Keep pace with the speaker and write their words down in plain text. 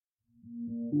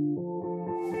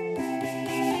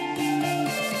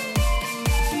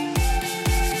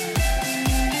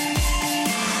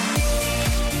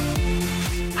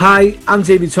Hi, I'm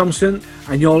David Thompson,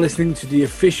 and you're listening to the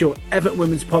official Everton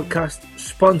Women's Podcast,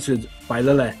 sponsored by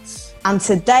Lillettes. And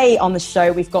today on the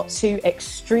show, we've got two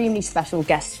extremely special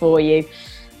guests for you.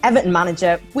 Everton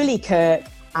manager Willie Kirk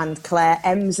and Claire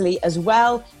Emslie as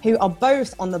well, who are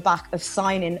both on the back of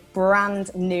signing brand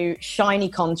new shiny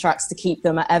contracts to keep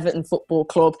them at Everton Football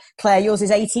Club. Claire, yours is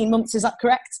 18 months, is that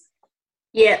correct?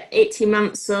 Yeah, 18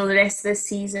 months, so the rest of this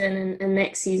season and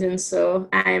next season, so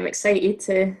I'm excited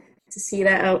to see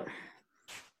that out.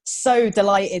 So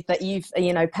delighted that you've,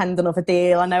 penned another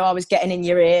deal. I know I was getting in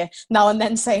your ear now and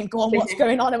then saying, go on, what's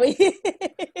going on? Are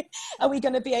we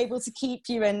going to be able to keep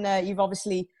you? And you've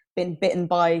obviously been bitten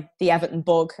by the Everton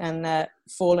bug and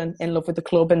fallen in love with the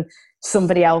club. And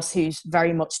somebody else who's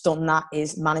very much done that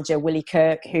is manager Willie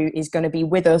Kirk, who is going to be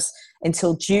with us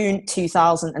until June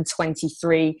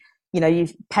 2023.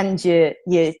 You've penned your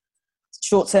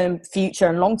short-term future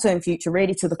and long-term future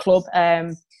really to the club.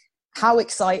 How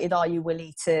excited are you,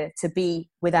 Willie, to be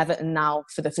with Everton now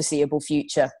for the foreseeable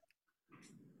future?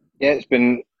 Yeah, it's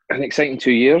been an exciting 2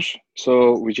 years,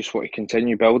 so we just want to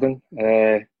continue building.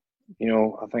 I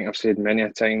think I've said many a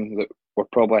time that we're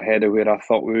probably ahead of where I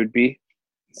thought we would be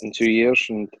in 2 years,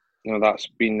 and there's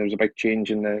a big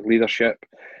change in the leadership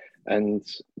and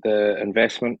the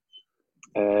investment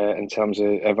in terms of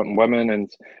Everton Women,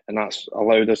 and that's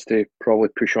allowed us to probably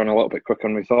push on a little bit quicker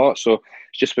than we thought. So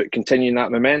it's just about continuing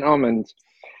that momentum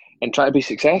and try to be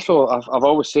successful. I've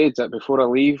always said that before I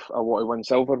leave, I want to win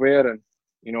silverware, and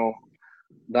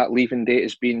that leaving date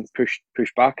has been pushed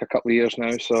back a couple of years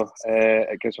now. So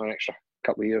it gives me an extra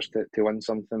couple of years to win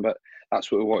something. But that's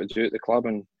what we want to do at the club,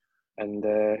 and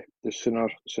the sooner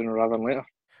rather than later.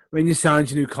 When you signed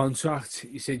your new contract,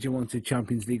 you said you wanted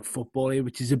Champions League football here,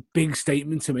 which is a big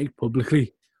statement to make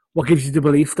publicly. What gives you the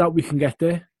belief that we can get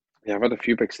there? Yeah, I've had a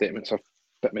few big statements. I've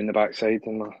bit me in the backside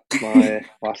in my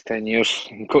last 10 years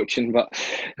in coaching, but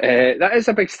that is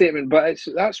a big statement. But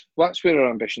that's where our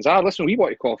ambitions are. Listen, we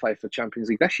want to qualify for Champions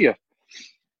League this year.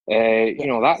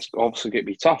 That's obviously going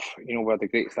to be tough. We're the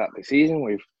great start of the season.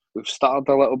 We've started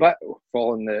a little bit,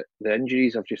 following the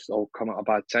injuries have just all come at a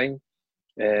bad time.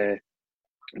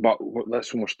 But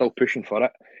listen, we're still pushing for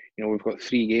it. We've got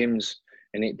 3 games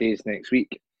in 8 days next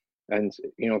week, and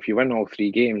if you win all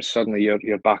 3 games, suddenly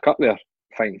you're back up there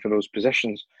fighting for those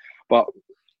positions. But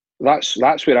that's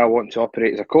where I want to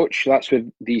operate as a coach. That's where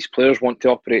these players want to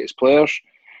operate as players.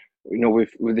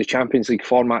 With the Champions League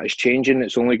format is changing,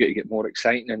 it's only going to get more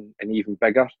exciting and even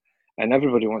bigger, and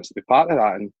everybody wants to be part of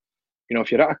that. And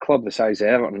if you're at a club the size of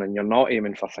Everton and you're not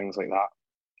aiming for things like that,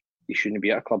 you shouldn't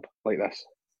be at a club like this.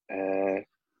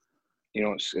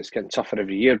 It's getting tougher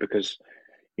every year because,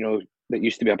 it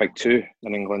used to be a big 2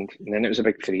 in England, and then it was a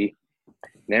big 3.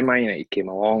 And then Man United came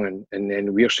along, and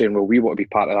then we're saying, well, we want to be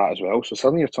part of that as well. So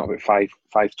suddenly you're talking about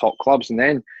five top clubs, and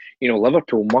then,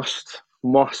 Liverpool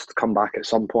must come back at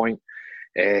some point.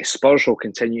 Spurs will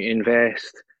continue to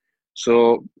invest.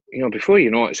 So, before you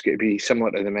know it, it's going to be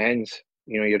similar to the men's.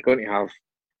 You're going to have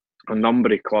a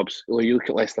number of clubs. You look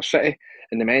at Leicester City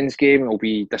in the men's game, will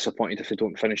be disappointed if they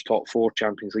don't finish top 4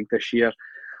 Champions League this year.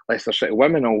 Leicester City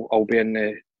women will be in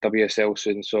the WSL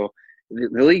soon. So the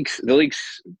league's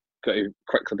got to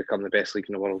quickly become the best league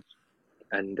in the world,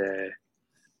 and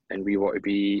we want to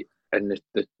be in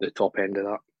the top end of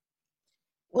that.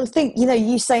 Well, I think,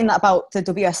 you saying that about the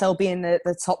WSL being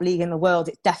the top league in the world,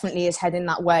 it definitely is heading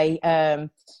that way.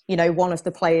 One of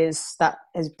the players that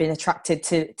has been attracted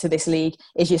to this league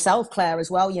is yourself, Claire,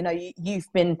 as well. You've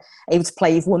been able to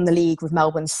play, you've won the league with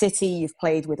Melbourne City, you've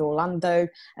played with Orlando,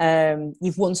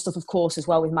 you've won stuff, of course, as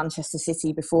well with Manchester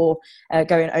City before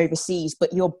going overseas,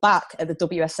 but you're back at the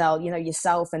WSL,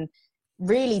 yourself, and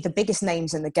really the biggest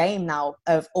names in the game now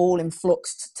have all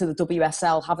influxed to the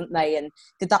WSL, haven't they? And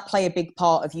did that play a big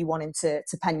part of you wanting to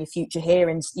pen your future here?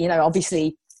 And,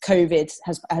 obviously COVID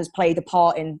has played a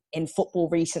part in football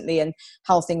recently and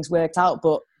how things worked out,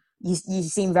 but you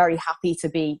seem very happy to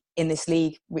be in this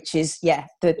league, which is,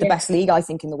 the best league, I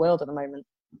think, in the world at the moment.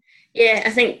 Yeah,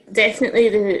 I think definitely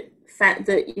the fact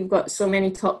that you've got so many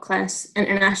top class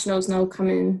internationals now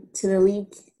coming to the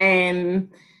league,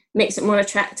 makes it more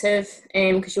attractive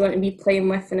because you want to be playing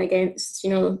with and against,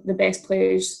 the best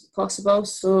players possible.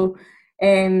 So,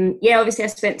 obviously I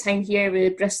spent time here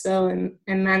with Bristol and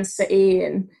Man City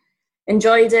and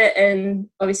enjoyed it, and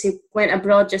obviously went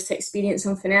abroad just to experience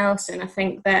something else. And I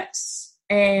think that's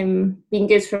been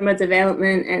good for my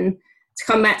development. And to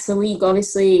come back to the league,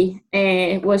 obviously,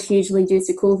 was hugely due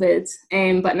to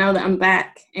COVID. But now that I'm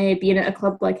back, being at a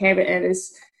club like Everton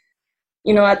is,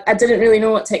 I didn't really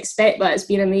know what to expect, but it's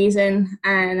been amazing,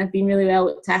 and I've been really well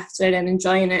looked after and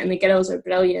enjoying it, and the girls are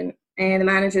brilliant, and the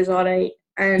manager's all right,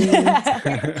 and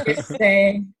just,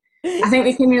 I think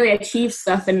we can really achieve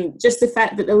stuff, and just the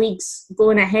fact that the league's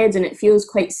going ahead and it feels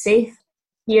quite safe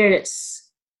here.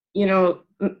 It's, you know,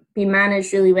 been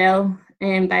managed really well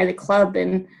by the club,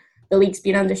 and the league's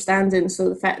been understanding. So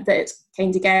the fact that it's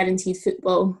kind of guaranteed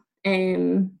football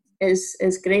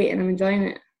is great, and I'm enjoying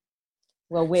it.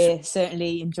 Well, we're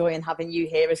certainly enjoying having you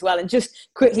here as well. And just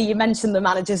quickly, you mentioned the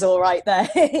managers all right there.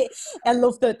 I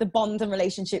love the bond and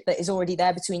relationship that is already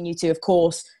there between you two. Of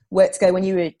course, worked together when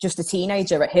you were just a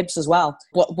teenager at Hibs as well.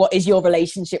 What is your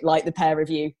relationship like, the pair of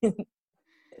you?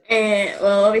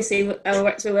 Well, obviously, I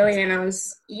worked with Willie, and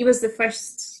he was the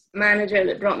first manager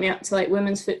that brought me up to like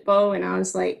women's football when I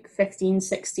was like 15,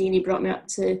 16. He brought me up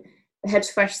to the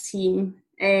Hibs first team.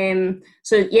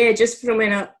 So yeah, just from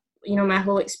when my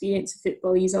whole experience of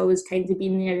football, he's always kind of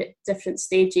been there at different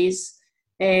stages,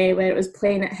 where it was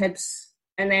playing at Hibs,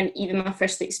 and then even my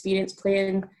first experience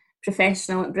playing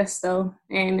professional at Bristol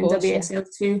in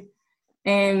WSL2.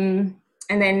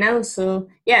 And then now, so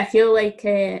yeah, I feel like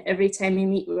every time we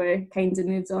meet, we're kind of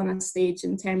moved on a stage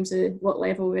in terms of what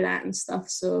level we're at and stuff.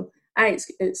 So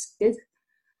it's good.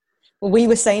 Well, we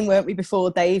were saying, weren't we, before,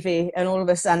 Davey, and all of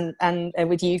us, and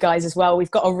with you guys as well,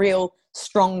 we've got a real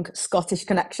strong Scottish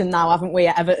connection now, haven't we,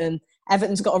 at Everton?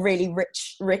 Everton's got a really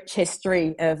rich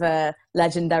history of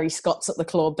legendary Scots at the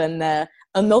club, and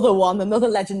another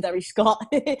legendary Scot,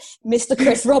 Mr.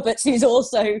 Chris Roberts, who's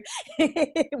also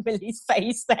Willie's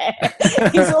face there.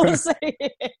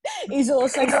 he's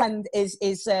also sent his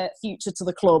future to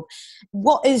the club.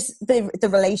 What is the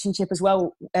relationship as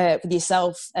well with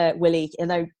yourself, Willie? You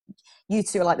know, you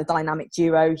two are like the dynamic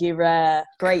duo. You're a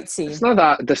great team. It's not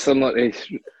that dissimilar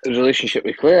to the relationship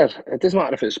with Claire. It doesn't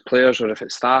matter if it's players or if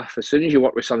it's staff. As soon as you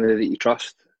work with somebody that you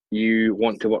trust, you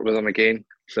want to work with them again.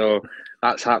 So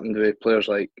that's happened with players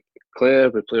like Claire,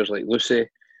 with players like Lucy.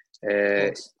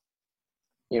 You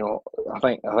know, I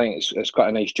think it's quite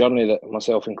a nice journey that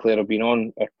myself and Claire have been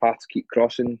on. Our paths keep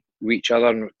crossing with each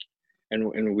other,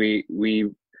 and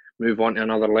we move on to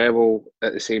another level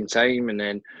at the same time, and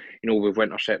then, you know, we've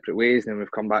went our separate ways, and then we've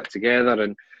come back together.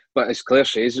 But as Claire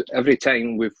says, every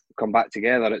time we've come back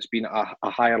together, it's been at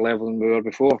a higher level than we were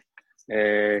before.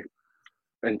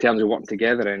 In terms of working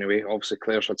together, anyway. Obviously,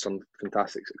 Claire's had some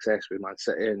fantastic success with Man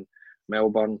City and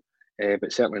Melbourne,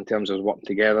 but certainly in terms of working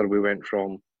together, we went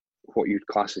from what you'd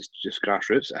class as just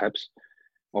grassroots at Hibs,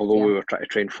 although we were trying to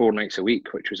train 4 nights a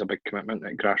week, which was a big commitment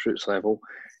at grassroots level.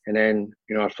 And then,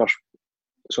 you know, our first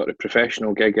sort of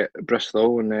professional gig at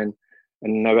Bristol, and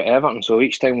now at Everton. So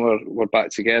each time we're back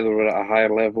together, we're at a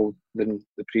higher level than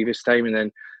the previous time. And then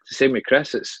it's the same with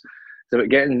Chris. It's about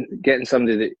getting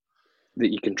somebody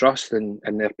that you can trust in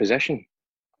their position.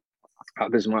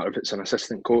 It doesn't matter if it's an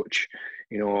assistant coach,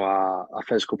 you know, a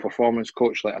physical performance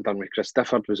coach like I've done with Chris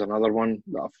Difford was another one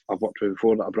that I've worked with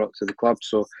before that I brought to the club.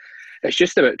 So it's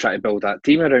just about trying to build that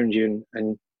team around you.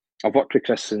 And I've worked with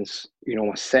Chris since, you know,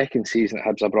 my second season at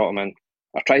Hibs. I brought him in.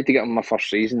 I tried to get him my first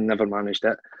season, never managed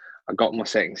it. I got him my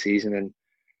second season,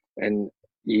 and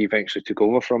he eventually took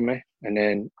over from me. And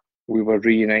then we were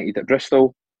reunited at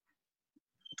Bristol.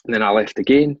 And then I left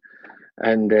again,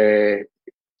 and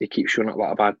he keeps showing up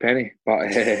like a bad penny.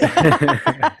 But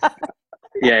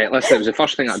yeah, listen, it was the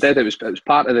first thing I did. It was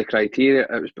part of the criteria.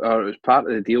 It was part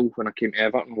of the deal when I came to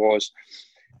Everton was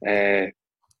I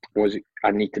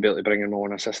need to be able to bring in my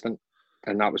own assistant.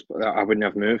 And I wouldn't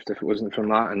have moved if it wasn't from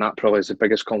that. And that probably is the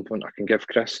biggest compliment I can give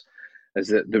Chris, is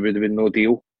that there would have been no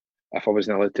deal if I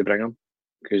wasn't allowed to bring him,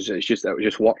 because it just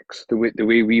works the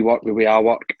way we work, the way I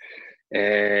work.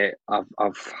 I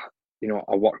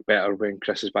work better when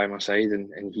Chris is by my side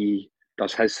and he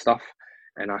does his stuff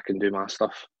and I can do my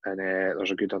stuff, and there's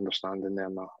a good understanding there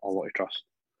and a lot of trust.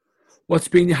 What's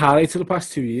been your highlight of the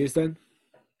past 2 years then?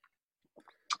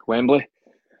 Wembley.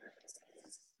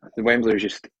 The Wembley was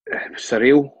just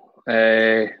surreal.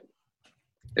 It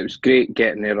was great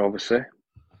getting there, obviously.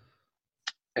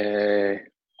 It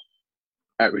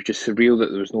was just surreal that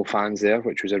there was no fans there,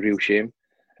 which was a real shame.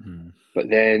 But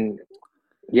then,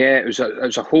 yeah, it was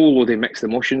a whole load of mixed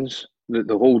emotions.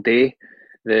 The whole day,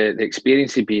 the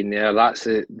experience of being there. That's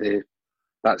the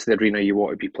arena you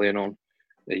want to be playing on,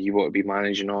 that you want to be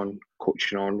managing on,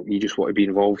 coaching on. You just want to be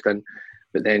involved in.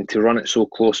 But then to run it so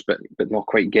close, but not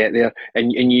quite get there,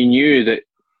 and you knew that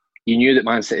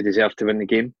Man City deserved to win the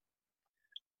game,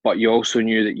 but you also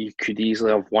knew that you could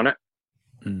easily have won it.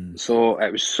 So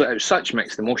it was such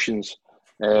mixed emotions.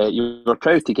 You were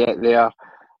proud to get there,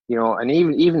 you know, and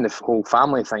even the whole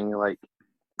family thing, like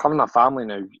having a family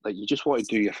now, like you just want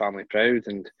to do your family proud,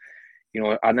 and you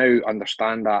know I now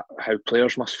understand that how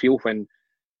players must feel when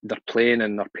they're playing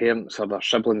and their parents or their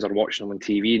siblings are watching them on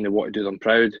TV and they want to do them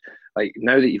proud. Like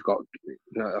now that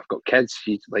I've got kids,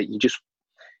 it'd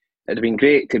have been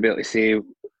great to be able to say,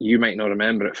 you might not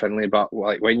remember it, Finlay, but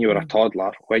like when you were a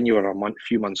toddler, when you were a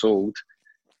few months old,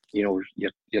 you know,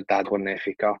 your dad won the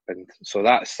FA Cup, and so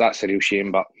that's a real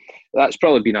shame. But that's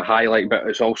probably been a highlight, but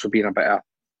it's also been a bit of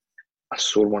a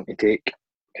sore one to take.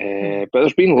 But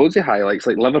there's been loads of highlights,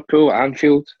 like Liverpool,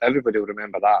 Anfield. Everybody will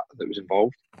remember that was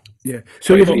involved. Yeah.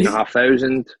 So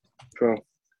 3,500.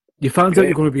 You found out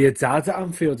you're going to be a dad at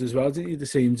Anfield as well, didn't you? The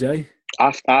same day.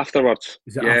 Afterwards.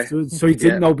 Is it afterwards? So you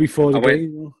didn't know before the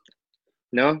game?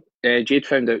 No. Jade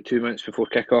found out 2 minutes before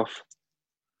kickoff.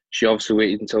 She obviously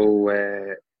waited until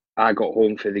I got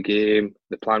home for the game.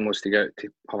 The plan was to go out to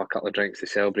have a couple of drinks to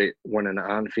celebrate winning at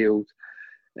Anfield,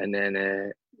 and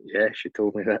then she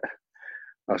told me that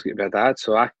I was going to be a dad.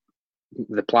 So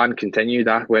the plan continued.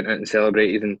 I went out and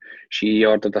celebrated, and she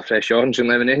ordered a fresh orange and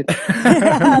lemonade.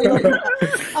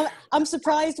 I'm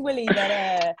surprised, Willie,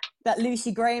 that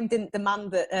Lucy Graham didn't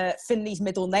demand that Finley's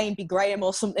middle name be Graham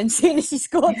or something soon as she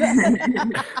scored.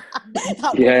 That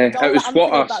it was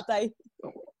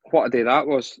what a day that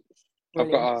was.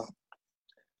 Brilliant.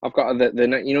 I've got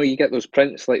the you know, you get those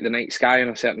prints like the night sky on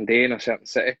a certain day in a certain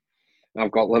city. And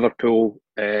I've got Liverpool.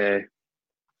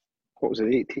 What was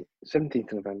it? 17th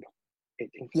of November.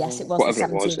 18th. Yes, it was. Whatever the 17th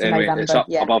it was. of Anyway, November. it's up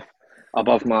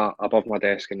above my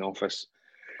desk in the office.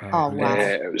 Oh wow!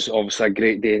 It was obviously a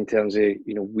great day in terms of,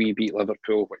 you know, we beat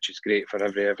Liverpool, which is great for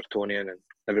every Evertonian and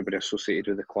everybody associated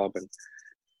with the club, and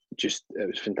just it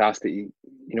was fantastic. You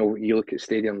know, you look at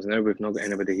stadiums now, we've not got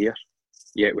anybody here,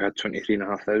 yet we had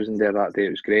 23,500 there that day.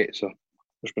 It was great. So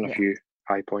there's been a few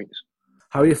high points.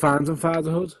 How are you finding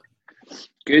fatherhood?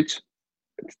 Good,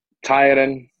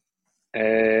 tiring,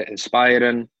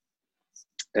 inspiring,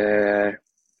 great.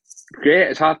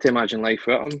 It's hard to imagine life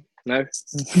without him now.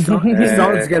 He's starting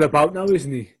to get about now,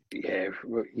 isn't he? Yeah,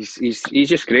 he's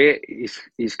just great.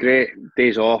 He's great.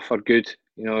 Days off are good.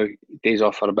 You know, days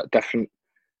off are a bit different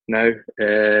now.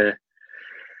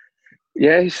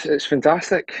 It's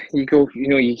fantastic. You go, you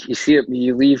know, you see it.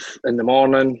 You leave in the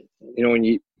morning. You know, and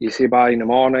you say bye in the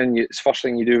morning. It's the first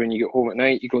thing you do when you get home at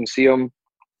night. You go and see him.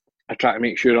 I try to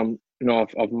make sure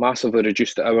I've massively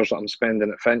reduced the hours that I'm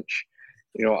spending at Finch.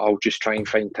 You know, I'll just try and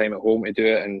find time at home to do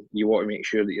it, and you want to make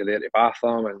sure that you're there to bath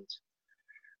them, and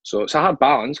so it's a hard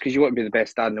balance because you want to be the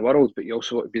best dad in the world, but you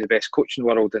also want to be the best coach in the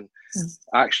world, and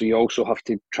actually you also have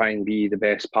to try and be the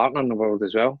best partner in the world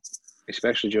as well,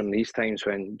 especially during these times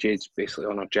when Jade's basically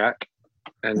on her jack,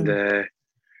 and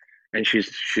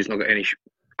she's not got any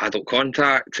adult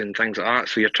contact and things like that.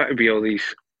 So you're trying to be all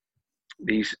these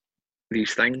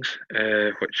things,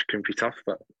 which can be tough,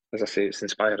 but as I say, it's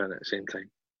inspiring at the same time.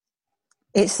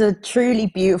 It's a truly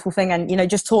beautiful thing. And, you know,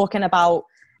 just talking about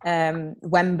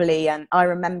Wembley, and I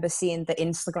remember seeing the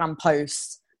Instagram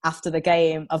post after the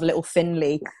game of little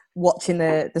Finley watching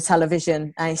the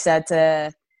television, and he said,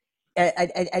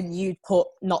 and you'd put,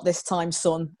 "Not this time,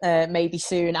 son, maybe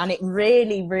soon." And it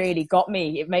really, really got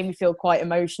me. It made me feel quite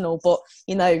emotional. But,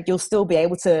 you know, you'll still be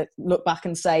able to look back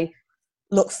and say,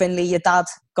 look, Finley, your dad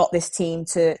got this team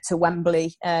to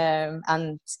Wembley,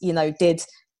 and, you know, did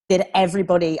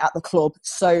everybody at the club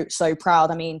so proud.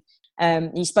 I mean,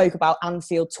 you spoke about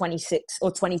Anfield, 26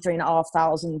 or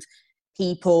 23,500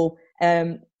 people.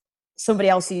 Somebody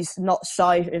else who's not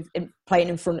shy of playing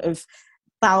in front of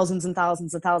thousands and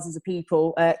thousands and thousands of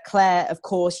people. Claire, of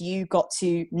course, you got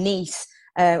to Nice,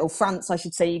 or France, I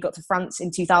should say. You got to France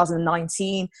in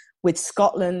 2019 with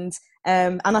Scotland.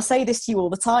 And I say this to you all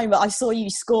the time, but I saw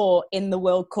you score in the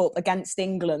World Cup against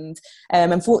England.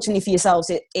 Unfortunately for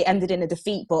yourselves, it ended in a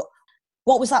defeat. But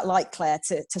what was that like, Claire,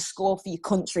 to score for your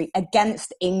country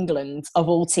against England, of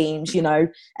all teams, you know,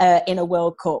 in a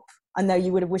World Cup? I know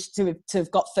you would have wished to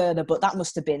have got further, but that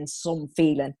must have been some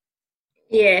feeling.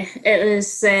 Yeah, it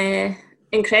was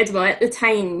incredible. At the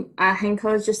time, I think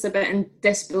I was just a bit in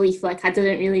disbelief. Like, I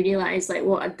didn't really realise, like,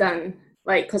 what I'd done.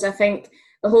 Like, because I think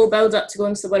the whole build-up to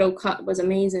going to the World Cup was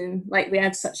amazing. Like, we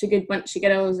had such a good bunch of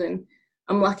girls, and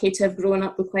I'm lucky to have grown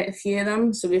up with quite a few of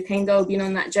them. So we've kind of all been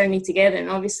on that journey together. And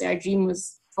obviously our dream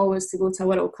was always to go to a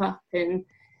World Cup. And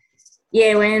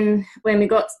yeah, when we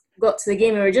got to the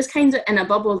game, we were just kind of in a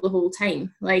bubble the whole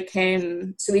time. Like,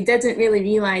 so we didn't really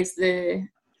realise the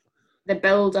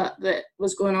build-up that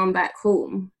was going on back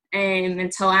home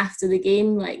until after the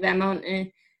game. Like, the amount of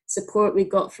support we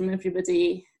got from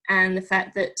everybody, and the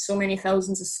fact that so many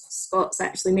thousands of Scots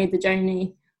actually made the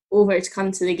journey over to come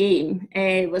to the game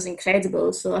was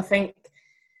incredible. So I think,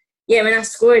 yeah, when I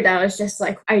scored, I was just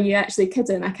like, are you actually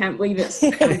kidding? I can't believe I've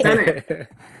done it.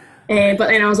 But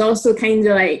then I was also kind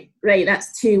of like, right,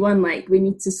 that's 2-1, like, we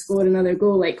need to score another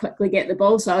goal, like, quickly get the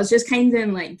ball. So I was just kind of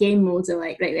in, like, game mode of,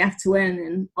 like, right, we have to win.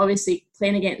 And obviously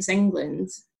playing against England,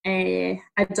 I'd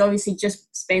obviously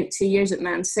just spent 2 years at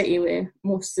Man City with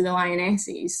most of the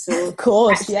Lionesses. So of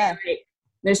course, actually, yeah. like,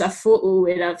 there's a photo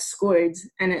where I've scored,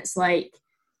 and it's, like,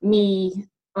 me,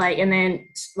 like, and then,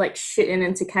 like, shooting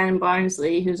into Karen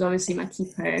Barnsley, who's obviously my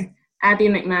keeper, Abby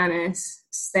McManus,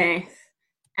 Steph.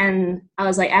 And I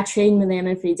was like, I train with them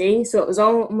every day. So it was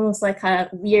almost like a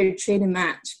weird training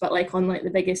match, but like on like the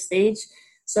biggest stage.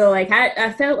 So like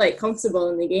I felt like comfortable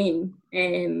in the game.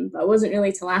 But it wasn't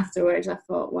really till afterwards I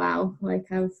thought, wow, like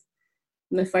I'm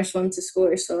the first one to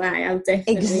score. So I'll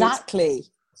definitely exactly.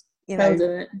 You know,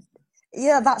 do it.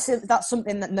 Yeah, that's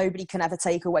something that nobody can ever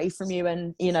take away from you.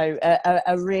 And, you know,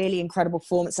 a really incredible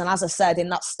performance. And as I said, in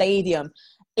that stadium,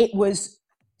 it was,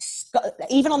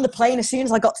 even on the plane, as soon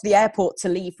as I got to the airport to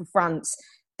leave for France,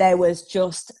 there was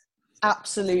just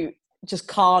absolute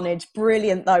carnage.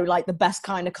 Brilliant though, like the best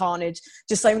kind of carnage.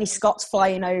 Just so many Scots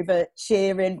flying over,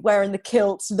 cheering, wearing the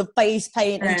kilts, the face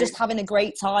paint, and just having a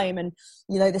great time. And,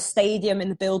 you know, the stadium in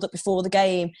the build up before the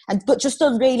game, but just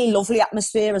a really lovely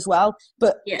atmosphere as well.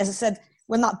 But as I said,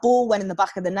 when that ball went in the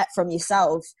back of the net from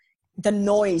yourself, the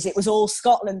noise, it was all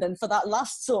Scotland. And for that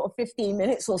last sort of 15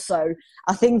 minutes or so,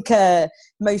 I think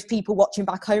most people watching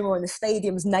back home or in the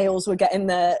stadiums, nails were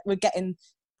getting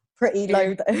pretty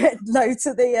low to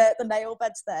the nail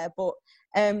beds there. But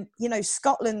you know,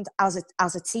 Scotland as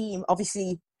a team,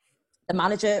 obviously the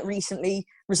manager recently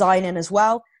resigning as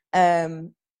well.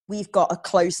 We've got a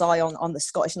close eye on the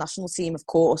Scottish national team, of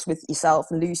course, with yourself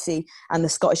and Lucy and the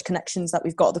Scottish connections that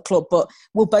we've got at the club. But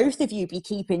will both of you be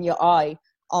keeping your eye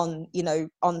on, you know,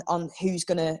 on who's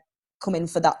going to come in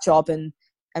for that job and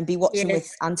be watching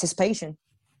with anticipation?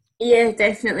 Yeah,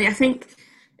 definitely. I think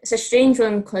it's a strange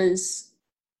one because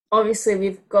obviously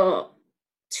we've got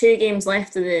 2 games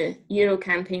left of the Euro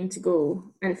campaign to go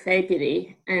in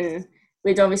February, and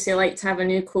we'd obviously like to have a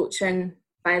new coach in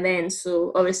by then.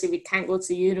 So obviously we can't go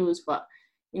to Euros, but,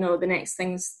 you know, the next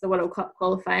thing's the World Cup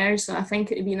qualifiers. So I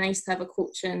think it would be nice to have a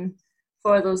coach in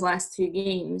for those last 2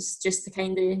 games, just to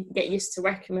kind of get used to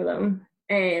working with them.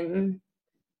 And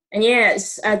yeah,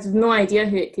 I have no idea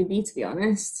who it could be, to be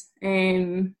honest.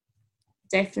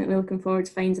 Definitely looking forward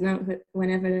to finding out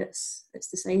whenever it's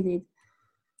decided.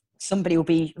 Somebody will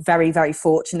be very, very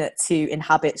fortunate to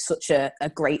inhabit such a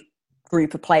great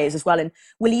group of players as well. And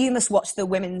Willie, you must watch the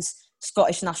women's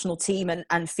Scottish national team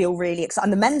and feel really excited.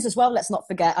 And the men's as well, let's not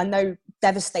forget. I know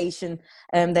devastation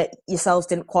that yourselves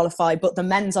didn't qualify, but the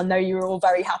men's, I know you were all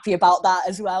very happy about that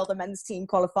as well, the men's team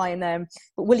qualifying them.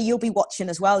 But Willie, you'll be watching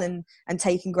as well and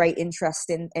taking great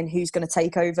interest in who's going to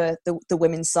take over the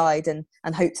women's side and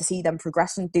hope to see them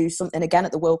progress and do something again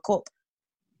at the World Cup.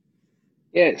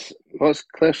 Yes, well, it's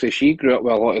clearly she grew up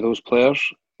with a lot of those players.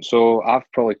 So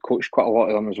I've probably coached quite a lot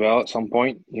of them as well at some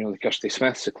point. You know, the Kirsty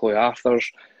Smiths, the Chloe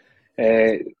Arthurs,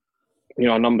 you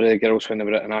know, a number of the girls when they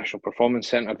were at the National Performance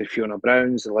Centre, the Fiona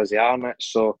Browns, the Lizzie Arnotts.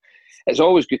 So it's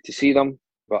always good to see them.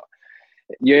 But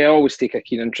you always take a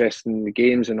keen interest in the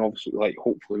games, and obviously, like,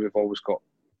 hopefully we've always got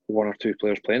 1 or 2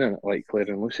 players playing in it, like Claire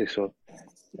and Lucy. So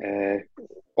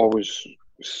always,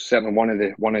 certainly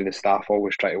one of the staff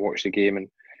always try to watch the game and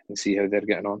see how they're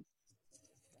getting on.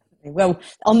 Well,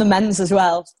 on the men's as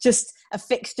well, just a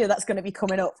fixture that's going to be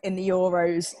coming up in the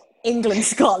Euros, England,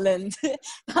 Scotland.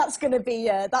 That's going to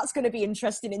be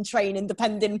interesting in training,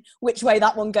 depending which way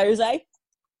that one goes, eh?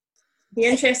 Be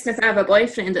interesting if I have a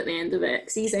boyfriend at the end of it,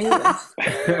 because he's English.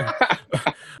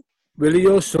 Really,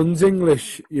 your son's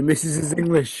English, your missus is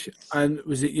English, and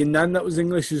was it your nan that was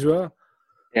English as well?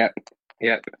 Yep.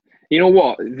 You know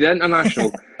what? The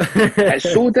international,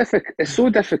 it's so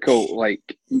difficult, like,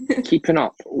 keeping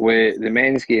up with the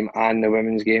men's game and the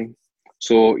women's game.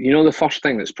 So, you know, the first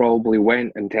thing that's probably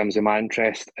went in terms of my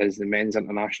interest is the men's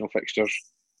international fixtures.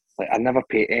 Like, I never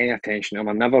pay any attention to them.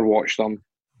 I never watch them.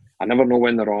 I never know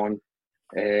when they're on.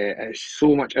 It's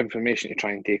so much information to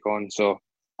try and take on. So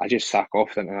I just sack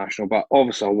off the international. But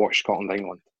obviously I'll watch Scotland,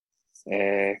 England.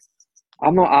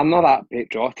 I'm not that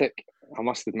patriotic, I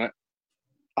must admit.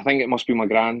 I think it must be my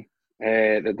gran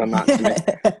that done that to me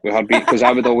with her beat, because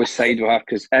I would always side with her,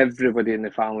 because everybody in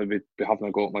the family would be having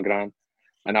a go at my gran,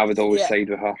 and I would always side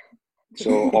with her.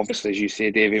 So obviously, as you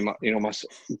say, Davey,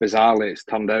 bizarrely, it's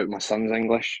turned out my son's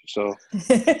English. So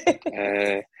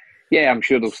yeah, I'm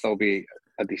sure there'll still be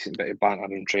a decent bit of banter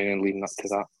and training leading up to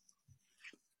that.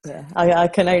 Yeah, I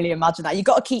can only imagine that. You've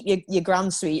got to keep your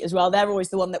grand suite as well. They're always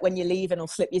the one that when you leave and will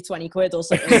slip you 20 quid or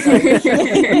something.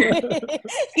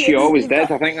 She always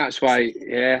did. I think that's why.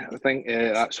 Yeah, I think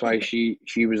that's why she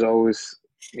was always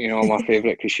My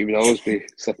favourite, because she would always be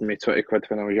slipping me 20 quid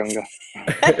when I was younger.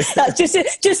 That's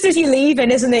just as you're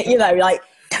leaving, isn't it? Like,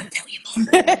 don't tell your mum.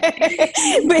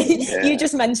 But you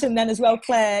just mentioned then as well,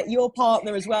 Claire, your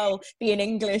partner as well, being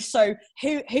English. So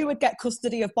who would get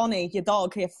custody of Bonnie, your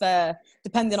dog, if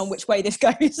depending on which way this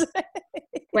goes?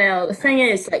 Well, the thing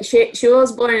is, like, she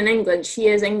was born in England. She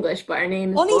is English, but her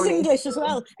name is Bonnie's Bonnie. English as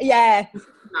well. Yeah.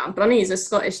 No, Bonnie is a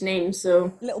Scottish name,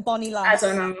 so little Bonnie lass. I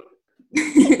don't know.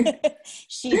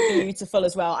 She's beautiful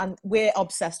as well, and we're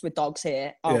obsessed with dogs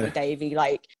here, aren't we, Davey?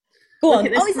 Like, go Look on.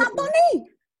 at this Is that Bonnie?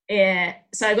 Yeah.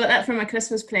 So I got that for my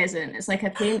Christmas present. It's like a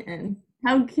painting.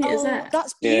 How cute is that?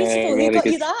 That's beautiful. Who got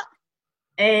you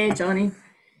that? Johnny.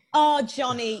 Oh,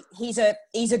 Johnny, he's a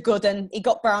good one. He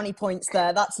got brownie points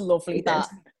there. That's lovely.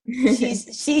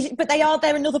 She's but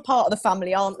they're another part of the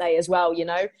family, aren't they, as well?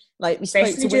 Like we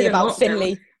spoke to Willie about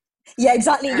Finley. Yeah,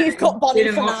 exactly. You've got Bonnie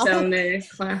for now. Lockdown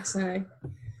class,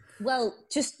 Well,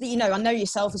 just I know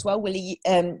yourself as well, Willie.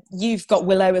 You've got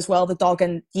Willow as well, the dog,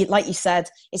 and like you said,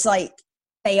 it's like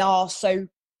they are so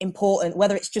important.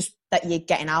 Whether it's just that you're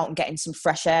getting out and getting some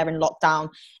fresh air in lockdown,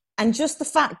 and just the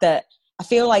fact that I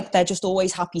feel like they're just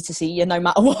always happy to see you, no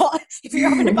matter what. If you're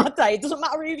having a bad day, it doesn't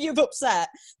matter who you've upset.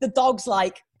 The dog's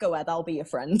like, go ahead, I'll be your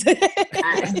friend.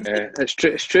 It's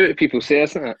true what people say,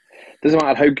 isn't it? Doesn't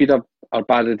matter how good or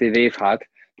bad a day they've had.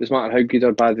 Doesn't matter how good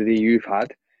or bad a day you've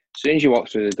had. As soon as you walk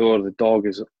through the door, the dog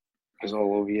is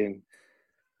all over you. And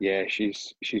yeah,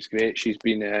 she's great. She's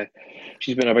been a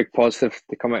big positive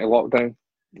to come out of lockdown.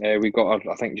 We got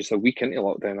her, I think, just a week into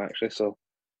lockdown actually. So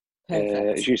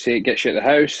as you say, it gets you out of the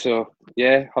house. So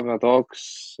yeah, having a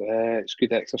dog's it's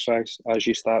good exercise as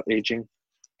you start aging.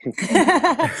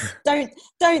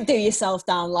 Don't do yourself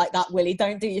down like that, Willie.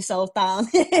 Don't do yourself down.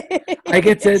 I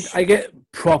get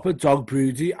proper dog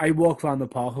broody. I walk around the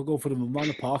park. I go for the run around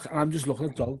the park, and I'm just looking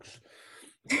at dogs.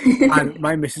 And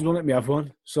my missus won't let me have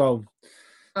one, so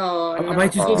I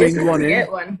might just bring one in.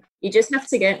 Get one. You just have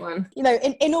to get one.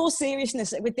 In all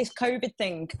seriousness, with this COVID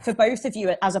thing, for both of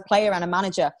you as a player and a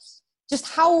manager, just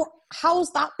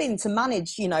how's that been to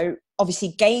manage? Obviously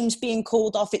games being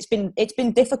called off. It's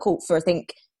been difficult for, I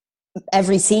think,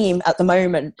 every team at the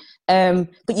moment,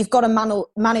 but you've got to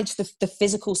manage the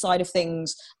physical side of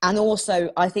things, and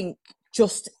also I think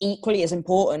just equally as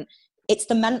important, it's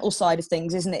the mental side of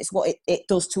things, isn't it? It's what it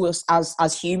does to us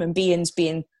as human beings,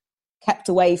 being kept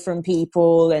away from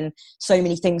people and so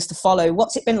many things to follow.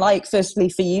 What's it been like, firstly,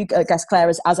 for you, I guess, Claire,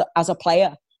 as a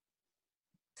player?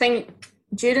 I think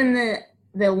during the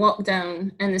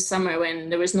lockdown in the summer, when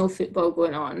there was no football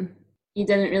going on, you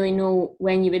didn't really know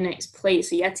when you would next play,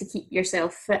 so you had to keep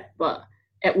yourself fit, but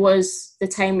it was the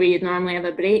time where you'd normally have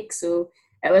a break, so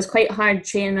it was quite hard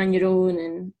training on your own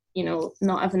and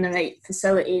not having the right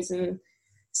facilities and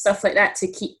stuff like that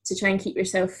to try and keep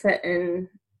yourself fit and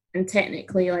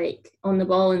technically like on the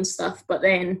ball and stuff. But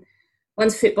then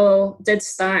once football did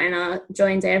start and I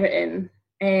joined Everton,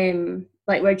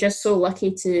 like we're just so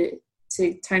lucky to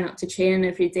turn up to training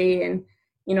every day, and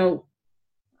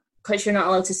because you're not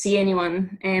allowed to see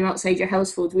anyone outside your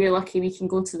household, we're lucky we can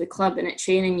go to the club, and at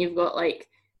training you've got like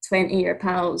 20 of your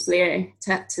pals there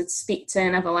to speak to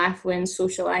and have a laugh with and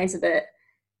socialise a bit,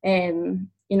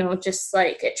 just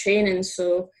like at training.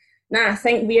 So I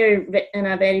think we're in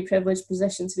a very privileged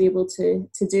position to be able to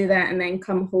do that and then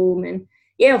come home. And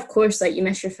yeah, of course, like you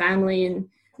miss your family and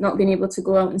not being able to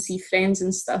go out and see friends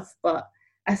and stuff, but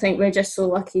I think we're just so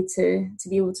lucky to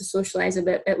be able to socialise a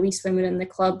bit, at least when we're in the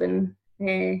club. And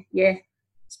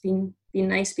it's been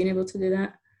nice being able to do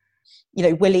that.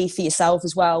 Willie, for yourself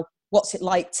as well, what's it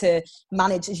like to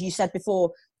manage, as you said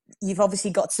before, you've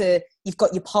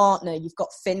got your partner, you've got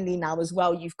Finley now as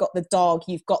well, you've got the dog,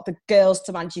 you've got the girls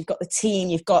to manage, you've got the team,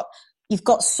 you've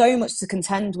got so much to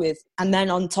contend with, and then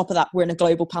on top of that we're in a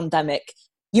global pandemic.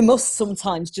 You must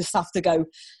sometimes just have to go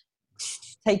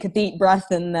take a deep breath,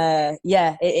 and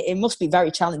it must be very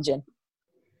challenging.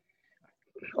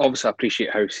 Obviously, I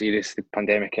appreciate how serious the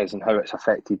pandemic is and how it's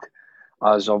affected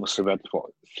us. Obviously, we had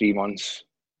 3 months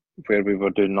where we were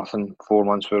doing nothing, 4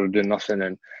 months where we were doing nothing,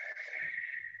 and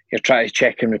you're trying to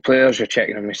check in with players, you're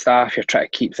checking in with staff, you're trying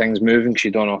to keep things moving because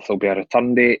you don't know if there'll be a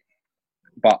return date.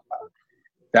 But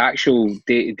the actual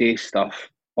day-to-day stuff,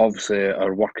 obviously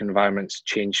our work environment's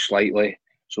changed slightly,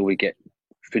 so we get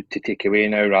food to take away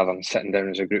now rather than sitting down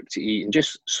as a group to eat, and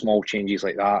just small changes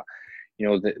like that.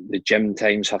 The gym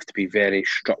times have to be very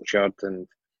structured and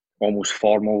almost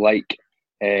formal like.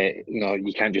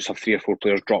 You can't just have 3 or 4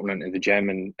 players dropping into the gym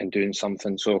and doing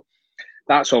something. So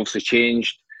that's obviously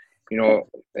changed,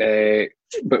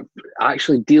 but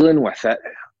actually dealing with it,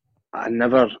 I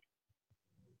never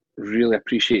really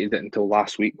appreciated it until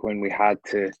last week when we had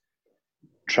to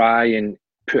try and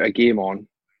put a game on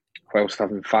whilst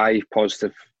having 5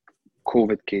 positive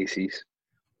COVID cases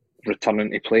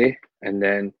returning to play, and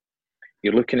then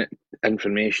you're looking at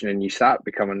information and you start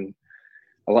becoming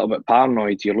a little bit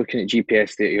paranoid. You're looking at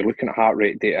GPS data, you're looking at heart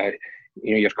rate data,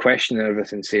 you're questioning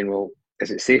everything, saying, well,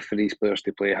 is it safe for these players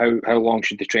to play? How long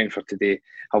should they train for today?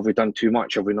 Have we done too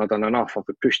much? Have we not done enough? Have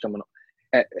we pushed them enough?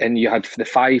 And you had the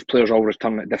 5 players all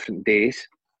returning at different days,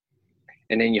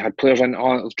 and then you had players in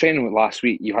training with last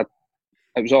week.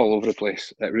 It was all over the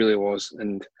place. It really was.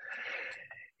 And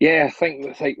yeah, I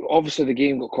think obviously the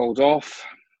game got called off.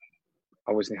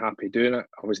 I wasn't happy doing it.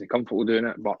 I wasn't comfortable doing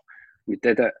it, but we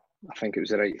did it. I think it was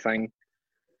the right thing.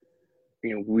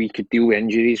 We could deal with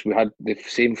injuries. We had the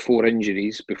same 4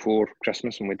 injuries before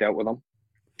Christmas and we dealt with them.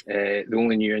 The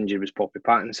only new injury was Poppy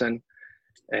Pattinson.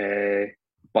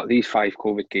 But these 5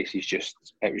 COVID cases,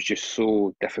 it was just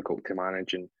so difficult to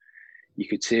manage. And you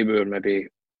could say we were maybe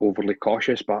overly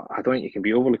cautious, but I don't think you can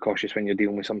be overly cautious when you're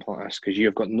dealing with something like this, because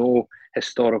you've got no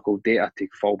historical data to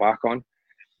fall back on.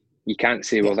 You can't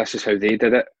say, well, this is how they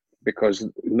did it, because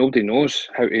nobody knows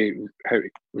how to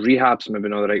rehab's maybe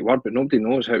not the right word, but nobody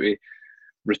knows how to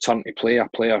return to play a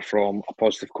player from a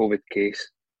positive COVID case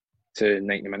to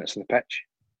 90 minutes on the pitch.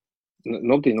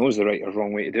 Nobody knows the right or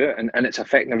wrong way to do it, and it's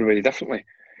affecting everybody differently.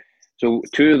 So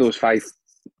 2 of those 5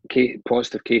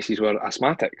 positive cases were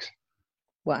asthmatics.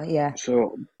 Well, yeah.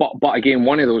 So, but again,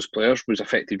 one of those players was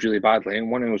affected really badly,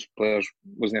 and one of those players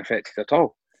wasn't affected at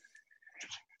all.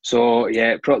 So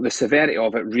yeah, the severity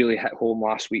of it really hit home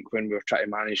last week when we were trying to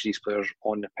manage these players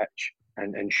on the pitch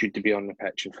and should they be on the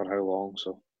pitch and for how long.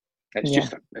 So it's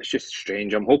just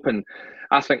strange.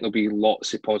 I think there'll be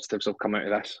lots of positives that'll come out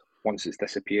of this once it's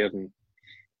disappeared, and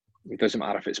it doesn't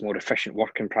matter if it's more efficient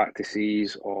working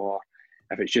practices or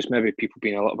if it's just maybe people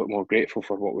being a little bit more grateful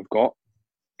for what we've got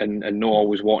and not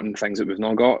always wanting things that we've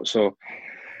not got. So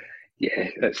yeah,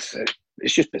 it's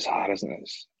just bizarre, isn't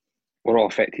it? We're all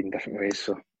affected in different ways.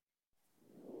 So.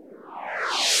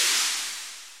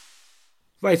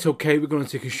 Right, okay, we're going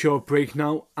to take a short break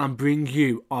now and bring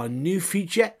you our new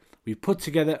feature we put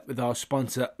together with our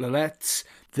sponsor Lillette's.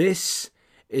 This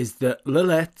is the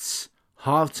Lillette's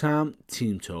Halftime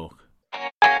Team Talk.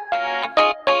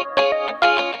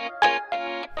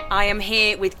 I am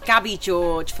here with Gabby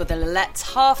George for the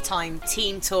Lillette's Halftime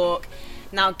Team Talk.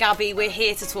 Now, Gabby, we're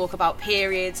here to talk about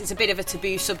periods. It's a bit of a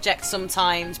taboo subject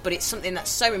sometimes, but it's something that's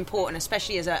so important,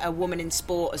 especially as a woman in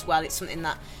sport as well. It's something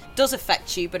that does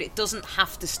affect you, but it doesn't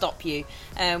have to stop you.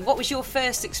 What was your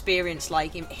first experience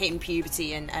like in hitting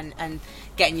puberty and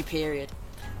getting your period?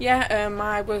 Yeah,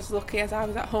 I was lucky as I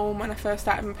was at home when I first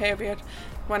started my period.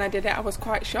 When I did it, I was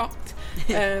quite shocked.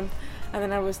 And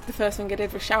then the first thing I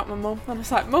did was shout at my mum, and I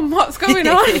was like, "Mum, what's going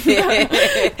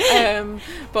on?"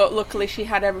 But luckily she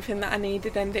had everything that I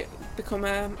needed, and it become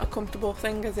a comfortable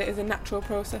thing, as it is a natural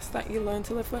process that you learn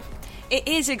to live with. It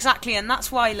is, exactly, and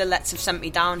that's why Lillette's have sent me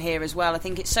down here as well. I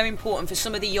think it's so important for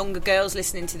some of the younger girls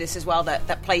listening to this as well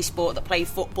that play sport, that play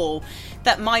football,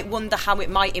 that might wonder how it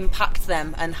might impact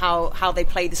them and how they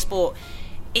play the sport.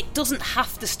 It doesn't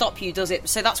have to stop you, does it?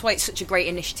 So that's why it's such a great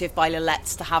initiative by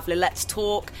Lillette's to have Lillette's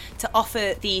Talk, to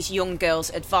offer these young girls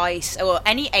advice, or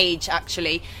any age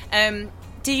actually.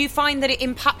 Do you find that it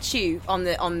impacts you on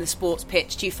the sports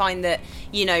pitch? Do you find that,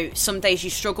 some days you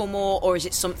struggle more, or is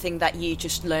it something that you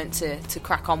just learn to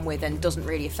crack on with and doesn't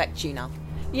really affect you now?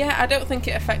 Yeah, I don't think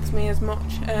it affects me as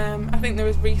much. I think there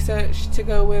is research to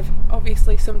go with,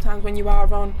 obviously, sometimes when you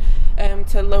are on,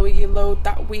 to lower your load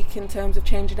that week in terms of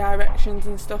change of directions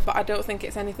and stuff, but I don't think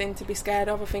it's anything to be scared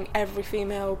of. I think every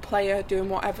female player doing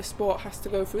whatever sport has to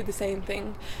go through the same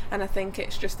thing, and I think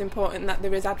it's just important that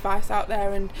there is advice out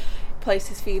there and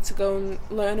places for you to go and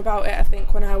learn about it. I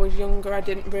think when I was younger I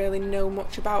didn't really know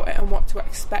much about it and what to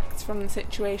expect from the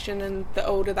situation, and the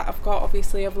older that I've got,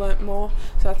 obviously I've learnt more.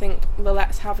 So I think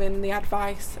Lillette's having the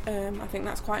advice, I think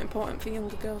that's quite important for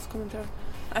younger girls coming through.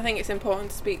 I think it's important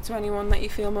to speak to anyone that you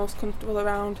feel most comfortable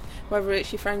around, whether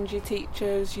it's your friends, your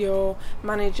teachers, your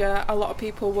manager. A lot of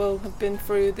people will have been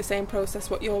through the same process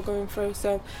what you're going through,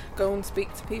 so go and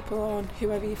speak to people on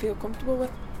whoever you feel comfortable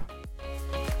with.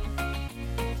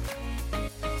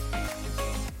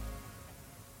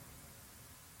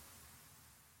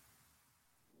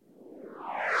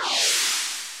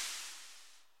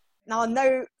 Now, I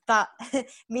know that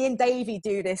me and Davey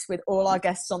do this with all our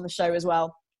guests on the show as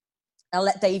well. I'll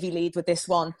let Davey lead with this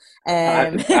one.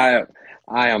 I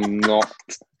am not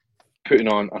putting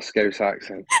on a Scouse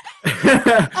accent.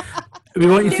 We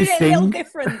want you to sing. A little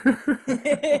different.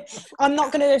 I'm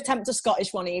not going to attempt a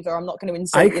Scottish one either. I'm not going to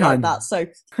insult you like that. So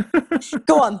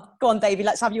go on, Davey.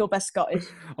 Let's have your best Scottish.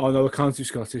 Oh no, I can't do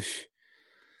Scottish.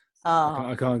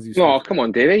 I can't do Scouse. No, come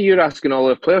on, Davey. You're asking all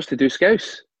the players to do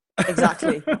Scouse.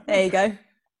 Exactly. There you go.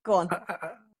 Go on.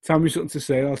 Tell me something to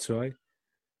say, I'll try.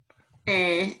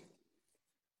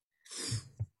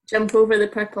 Jump over the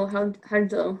purple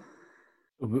hurdle.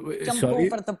 Jump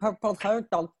over the purple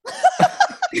hurdle.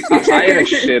 That's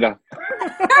Irish, Sarah.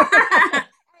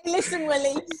 Hey, listen,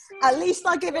 Willie. At least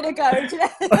I'll give it a go.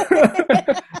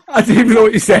 I didn't even know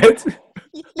what you said.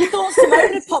 You thought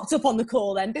Simone had popped up on the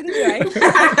call then, didn't you?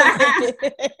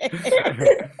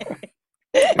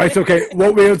 Right, okay.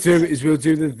 What we'll do is we'll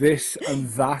do the this and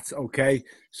that, okay?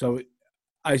 So,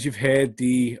 as you've heard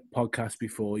the podcast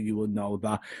before, you will know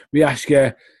that we ask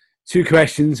you 2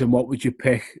 questions and what would you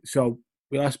pick? So,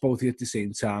 we'll ask both of you at the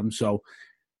same time. So,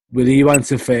 will you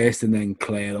answer first and then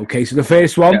Claire? Okay, so the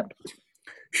first one,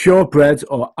 shortbread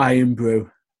or iron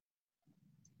brew?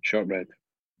 Shortbread.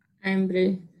 Iron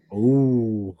brew.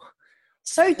 Oh.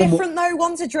 So different though.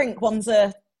 One's a drink, one's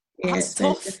a... Yeah, That's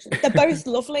tough. They're both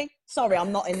lovely. Sorry,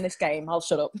 I'm not in this game. I'll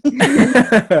shut up.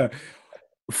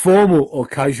 Formal or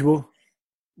casual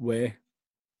wear?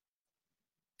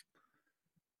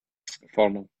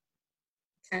 Formal.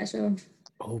 Casual.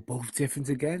 Oh, both different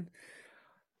again.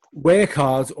 Work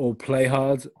hard or play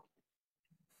hard?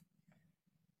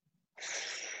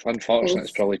 Unfortunately,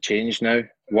 it's probably changed now.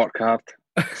 Work hard.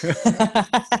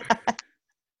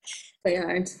 Play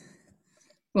hard.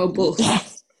 Well, both.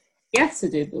 Yes, to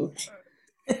do both.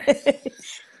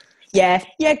 Yeah,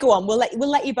 go on. We'll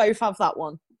let you both have that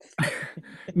one.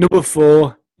 Number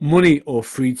 4, money or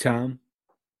free time?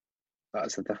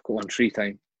 That's a difficult one. Free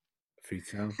time. Free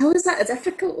time. How is that a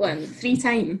difficult one? Free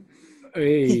time.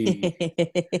 Hey.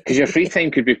 Because your free time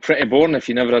could be pretty boring if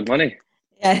you never had money.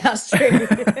 Yeah, that's true.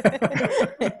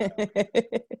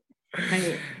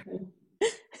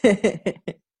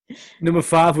 Number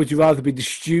 5, would you rather be the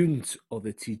student or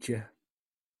the teacher?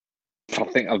 I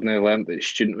think I've now learned that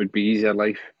student would be easier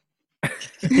life.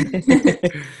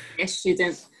 Yes,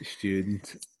 student.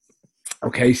 Student.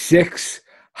 Okay, 6,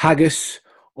 haggis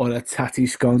or a tatty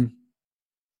scone?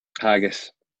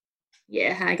 Haggis.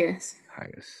 Yeah, haggis.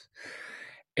 Haggis.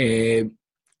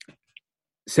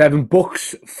 7,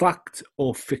 books, fact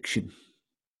or fiction?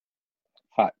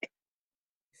 Fact.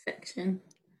 Fiction.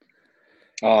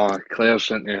 Oh, Claire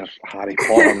sent her Harry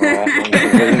Potter and all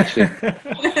that.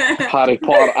 Harry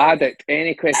Potter addict.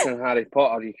 Any question on Harry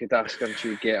Potter you could ask him, she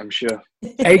would get, I'm sure.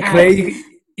 Hey, Claire,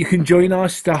 you can join our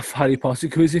staff Harry Potter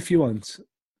quiz if you want.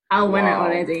 I'll win it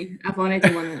already. I've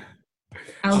already won it.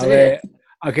 I'll do it.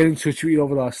 I'll get in touch with you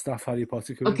over our staff Harry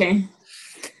Potter quiz. Okay.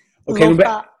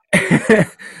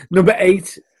 Number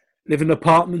 8, live in an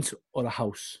apartment or a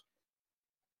house?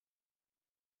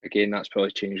 Again, that's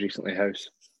probably changed recently, house.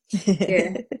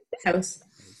 Yeah, house.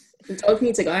 The dog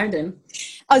needs a garden.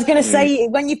 I was going to say,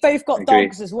 when you've both got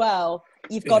dogs as well,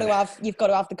 you've got to have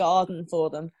the garden for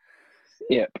them.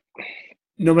 Yep.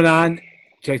 Number 9, do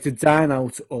you like to dine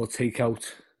out or take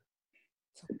out?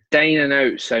 Dining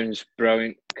out sounds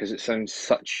brilliant because it sounds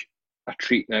such a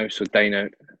treat now. So dine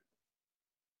out.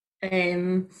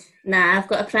 Nah, I've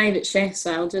got a private chef,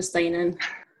 so I'll just dine in.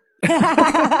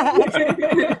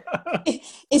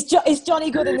 Is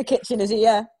Johnny good in the kitchen? Is he?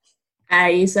 Yeah.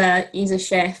 He's a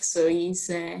chef, so he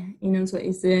knows what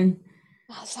he's doing.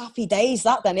 That's happy days,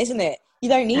 that then, isn't it? You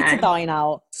don't need to dine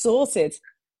out. Sorted.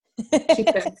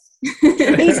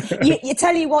 You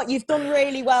tell you what, you've done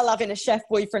really well having a chef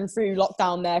boyfriend through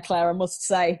lockdown there, Claire, I must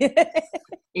say.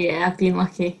 Yeah, I've been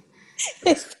lucky.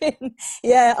 It's been,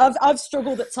 I've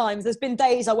struggled at times. There's been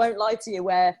days, I won't lie to you,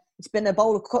 where it's been a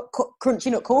bowl of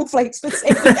crunchy nut cornflakes for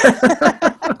tea.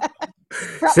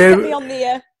 Perhaps get me on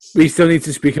the... We still need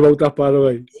to speak about that, by the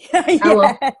way.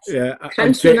 Yeah.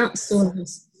 Crunchy nut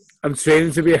stones. I'm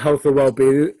training to be a health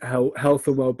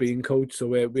and well-being coach, so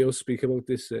we'll speak about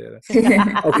this.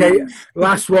 Okay,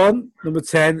 last one, number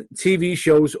 10, TV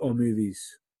shows or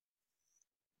movies?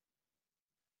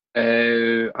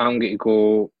 I'm going to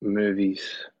go movies.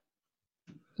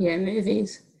 Yeah,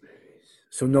 movies.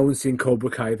 So no one's seen Cobra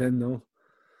Kai then, no?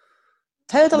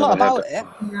 Heard a lot about it.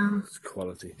 No. It's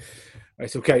quality.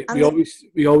 Right, okay.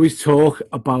 We always talk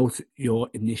about your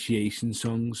initiation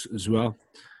songs as well.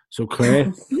 So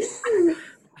Claire,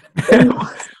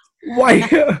 why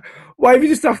have you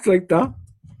just acted like that?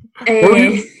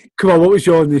 Come on, what was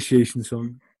your initiation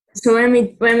song? So when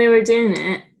we were doing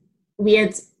it, we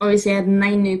had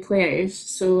 9 new players.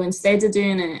 So instead of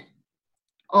doing it,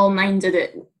 all 9 did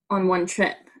it on one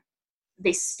trip.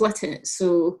 They split it.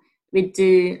 So we'd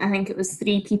do, I think it was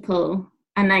 3 people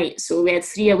a night. So we had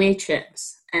 3 away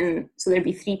trips, and so there'd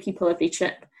be 3 people every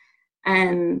trip.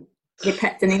 And they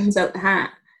picked the names out the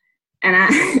hat.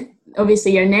 And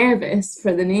obviously you're nervous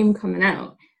for the name coming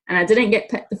out. and I didn't get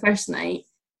picked the first night,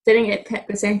 didn't get picked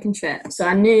the second trip, so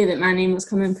I knew that my name was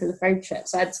coming for the third trip,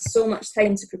 so I had so much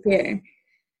time to prepare.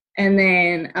 And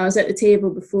then I was at the table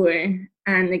before,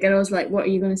 and the girls were like, what are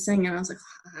you going to sing? And I was like,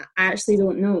 I actually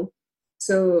don't know.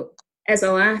 So as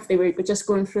a laugh, they were just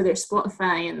going through their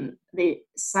Spotify, and they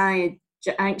sighed,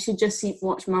 I actually just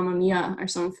watched Mamma Mia or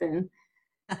something,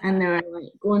 and they were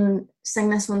like, go and sing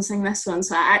this one. So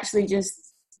I actually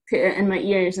just put it in my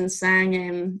ears and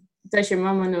sang Does Your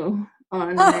Mama Know?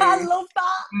 On, I love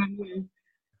that.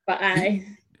 But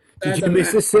Did you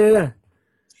miss it, Sarah?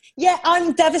 Yeah,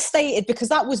 I'm devastated because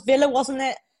that was Villa, wasn't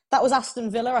it? That was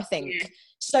Aston Villa, I think. Yeah.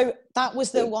 So that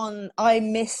was the one I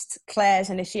missed. Claire's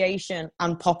initiation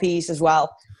and Poppy's as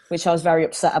well, which I was very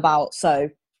upset about. So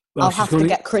I'll have to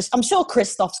get Chris. I'm sure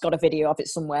Christoph's got a video of it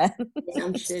somewhere. Yeah,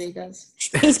 I'm sure he does.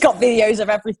 He's got videos of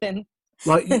everything.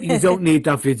 Like, you don't need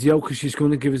that video because she's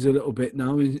going to give us a little bit now,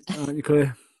 aren't you,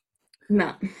 Claire?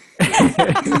 No.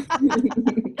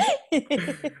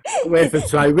 Worth a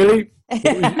try, Willie.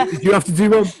 Did you have to do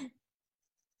one?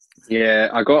 Yeah,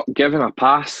 I got given a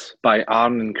pass by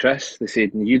Aaron and Chris. They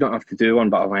said, you don't have to do one,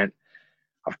 but I went,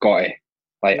 I've got to.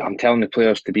 Like, I'm telling the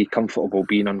players to be comfortable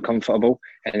being uncomfortable,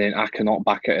 and then I cannot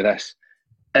back out of this.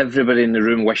 Everybody in the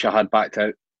room wish I had backed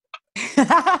out.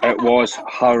 It was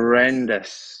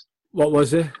horrendous. What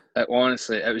was it? It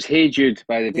was Hey Jude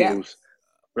by the Beatles.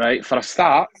 Yeah. Right? For a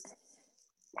start,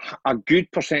 a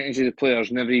good percentage of the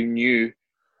players never even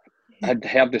had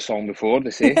heard the song before, they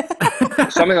say.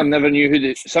 Some of them never knew who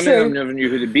the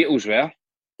Beatles were.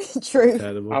 True.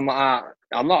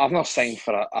 I've not signed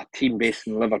for a team based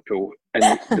in Liverpool,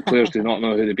 and the players do not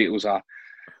know who the Beatles are.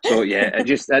 So yeah,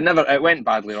 it went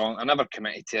badly wrong. I never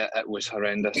committed to it. It was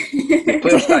horrendous. The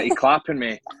players started clapping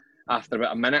me after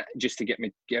about a minute just to get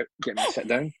me to sit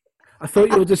down. I thought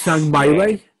you would have sang My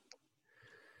Way.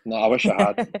 No, I wish I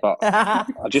had, but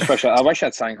I wish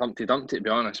I'd sang Humpty Dumpty, to be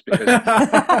honest, because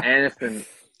anything.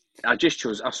 I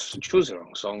chose the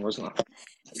wrong song, wasn't I?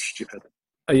 Stupid.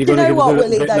 Are you going to give us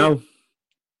a bit now?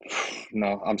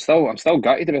 No, I'm still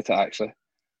gutted about it, actually.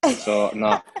 So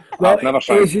no, well, I've never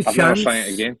sang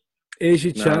it again. Here's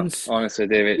your chance. Honestly,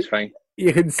 David, it's fine.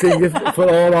 You can sing it for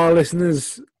all our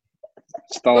listeners.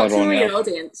 Still got to know your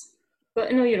audience. Got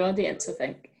to know your audience, I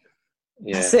think.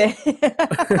 Yeah.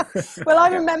 Well, I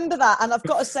remember that, and I've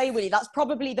got to say, Willie, that's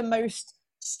probably the most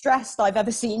stressed I've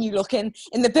ever seen you looking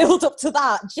in the build up to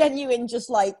that. Genuine,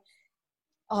 just like,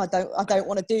 I don't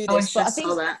want to do this. But I think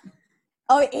that.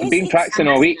 I've been practicing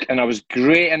all week, and I was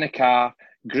great in the car,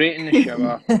 great in the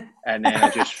shower, and then I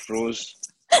just froze.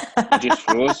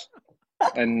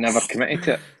 And never committed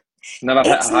to it. Never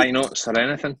hit high notes or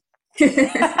anything.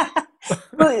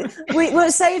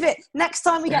 We'll save it next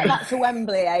time we get back to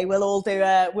Wembley. We'll all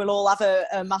have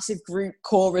a massive group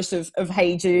chorus of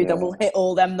Hey Jude, and we'll hit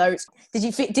all them notes. Did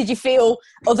you feel,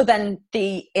 other than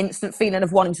the instant feeling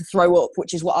of wanting to throw up,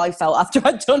 which is what I felt after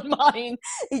I'd done mine,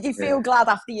 did you feel glad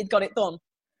after you'd got it done?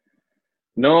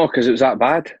 No, because it was that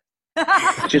bad.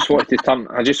 I just wanted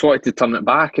to turn it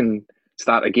back and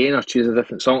start again or choose a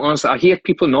different song. Honestly, I hear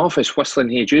people in the office whistling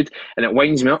Hey Jude, and it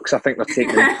winds me up because I think they're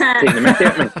taking the mickey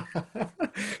out of me.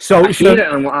 So I hear it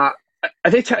and I'm like,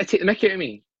 are they trying to take the mickey out of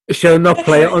me? Shall not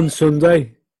play it on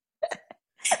Sunday?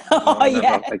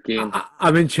 Again.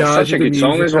 I'm in charge of the music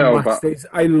song as well, but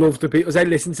I love the Beatles. I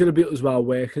listen to the Beatles while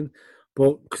working,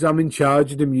 but because I'm in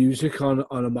charge of the music on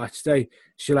a match day,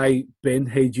 shall I bin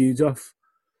Hey Jude off?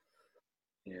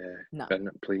 Yeah, bin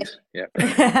it, please. Yeah.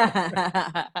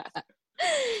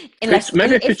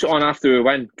 Maybe put it on after we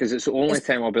win, because it's the only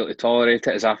time I'll be able to tolerate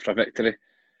it is after a victory.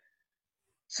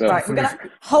 So right, we're gonna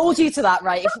hold you to that,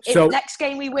 right? If next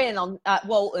game we win at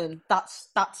Walton, that's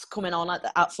coming on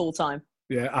at full time.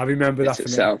 Yeah, I remember that.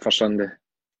 It's set up for Sunday.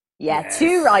 Yeah,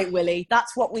 too right, Willie.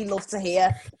 That's what we love to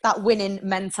hear. That winning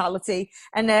mentality.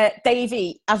 And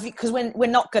Davey, because we're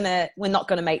not gonna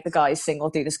make the guys sing or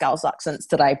do the Scouse accents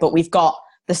today, but we've got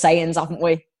the sayings, haven't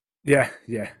we? Yeah.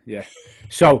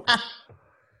 So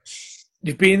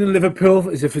you've been in Liverpool,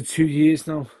 is it for 2 years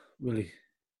now, Willie?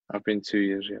 I've been 2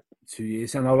 years, yeah. 2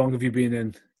 years. And how long have you been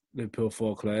in Liverpool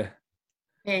for, Claire?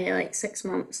 Like 6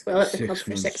 months. Well, at the club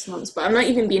for 6 months, but I've not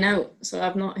even been out, so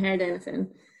I've not heard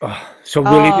anything. So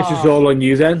Willie, this is all on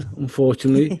you then,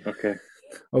 unfortunately.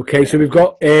 Okay, so we've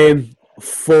got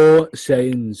 4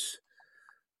 sayings.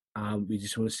 We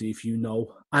just want to see if you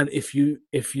know, and if you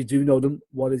do know them,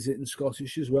 what is it in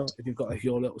Scottish as well? If you've got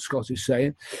your little Scottish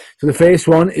saying. So the first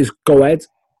one is "Go ahead."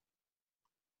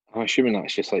 I'm assuming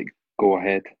that's just like "Go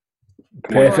ahead."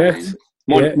 Perfect.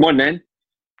 Come on then.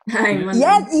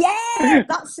 Yeah.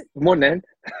 That's. Come on then.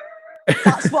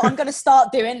 That's what I'm going to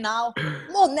start doing now.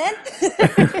 Come on, then.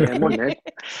 Come on, then.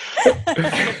 I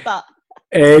love that.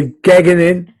 Gegging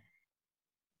in.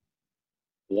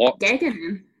 What?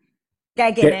 Gegging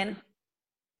in.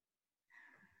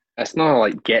 It's not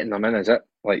like getting them in, is it?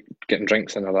 Like getting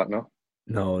drinks in or that, no?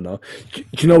 No. Do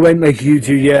you know when like you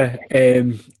do your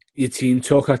team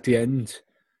talk at the end?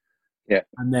 Yeah.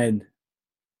 And then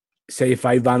say if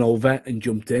I ran over and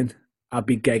jumped in, I'd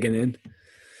be gegging in.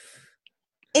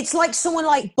 It's like someone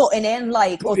like butting in,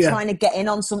 like, or trying to get in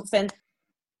on something.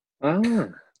 Ah.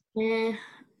 Yeah.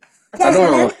 I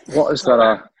don't know. What is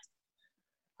that?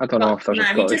 I don't know if there's a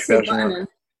Scottish version.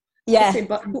 Yeah.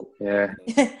 Yeah.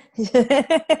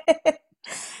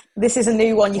 This is a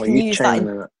new one. You can use that. In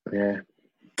it? Yeah.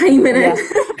 Chiming in.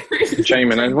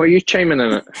 Chiming in. What are you chiming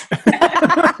in it?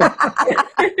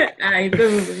 Aye,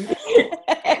 boom.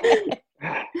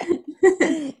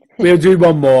 We'll do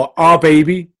one more. Our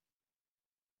baby.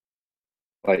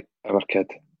 Like our kid.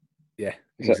 Yeah,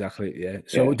 exactly. Yeah.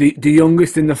 So the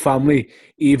youngest in the family,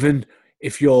 even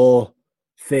if you're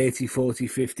 30, 40,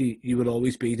 50, you will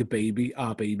always be the baby,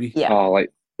 our baby. Yeah. Oh, like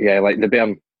the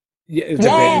bairn.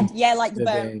 Yeah, like the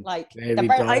bairn. Like the bairn.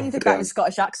 I even think that was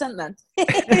Scottish accent then.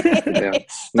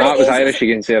 No, it was Irish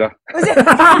again, Sarah. Was it?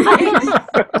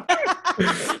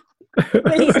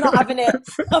 Willie's not having it.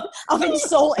 I've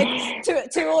insulted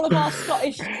to all of our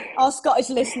Scottish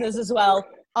listeners as well.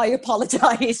 I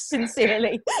apologise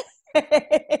sincerely.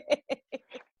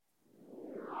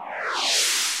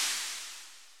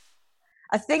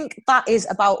 I think that is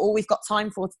about all we've got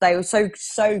time for today. We're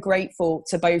so grateful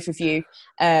to both of you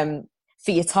for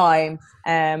your time.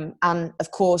 And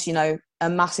of course, you know, a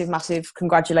massive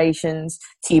congratulations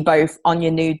to you both on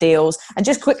your new deals. And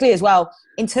just quickly as well,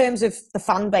 in terms of the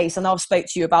fan base, I know I've spoke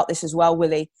to you about this as well,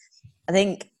 Willie. I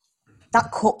think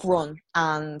that cup run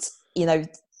and, you know,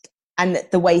 and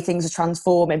the way things are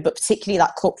transforming, but particularly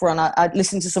that cup run, I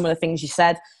listened to some of the things you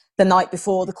said the night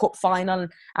before the cup final.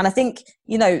 And I think,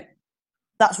 you know,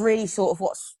 that's really sort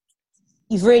of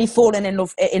you've really fallen in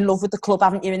love with the club,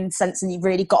 haven't you, in the sense, and you've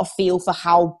really got a feel for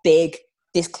how big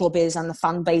this club is and the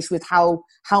fan base, with how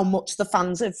much the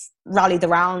fans have rallied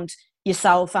around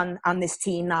yourself and this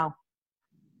team now.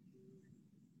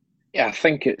 Yeah, I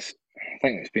think it's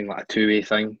been like a two-way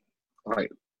thing. Like,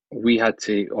 we had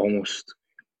to almost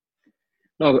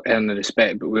not earn the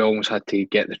respect, but we almost had to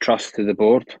get the trust to the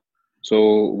board.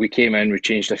 So we came in, we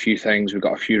changed a few things, we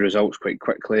got a few results quite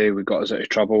quickly, we got us out of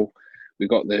trouble, we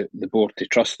got the board to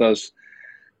trust us.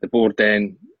 The board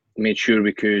then made sure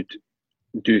we could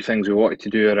do things we wanted to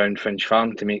do around Finch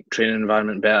Farm to make training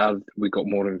environment better. We got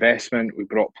more investment, we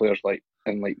brought players like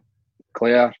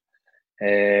Claire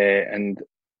and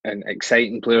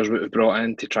exciting players we've brought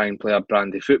in to try and play a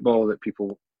brandy football that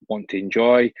people want to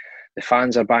enjoy. The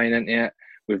fans are buying into it.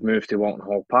 We've moved to Walton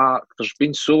Hall Park. There's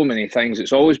been so many things.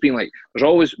 It's always been like, there's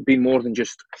always been more than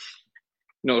just,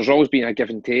 you know, there's always been a give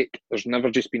and take. There's never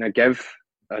just been a give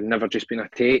and never just been a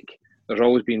take. There's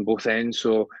always been both ends.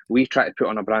 So we try to put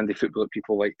on a brandy football that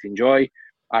people like to enjoy.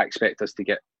 I expect us to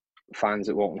get fans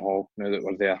at Walton Hall now that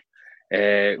we're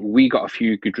there. We got a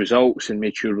few good results and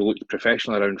made sure we looked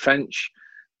professional around Finch.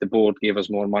 The board gave us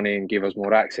more money and gave us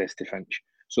more access to Finch.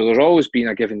 So there's always been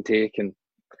a give and take, and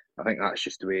I think that's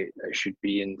just the way it should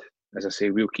be. And as I say,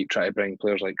 we'll keep trying to bring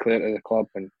players like Claire to the club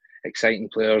and exciting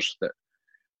players that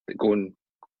go and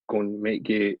make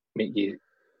you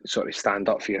sort of stand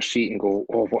up for your seat and go,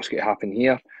 oh, what's going to happen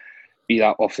here? Be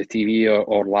that off the TV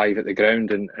or live at the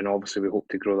ground, and obviously we hope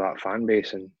to grow that fan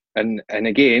base. And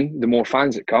again, the more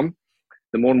fans that come,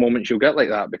 the more moments you'll get like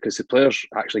that, because the players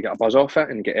actually get a buzz off it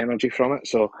and get energy from it.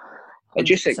 So it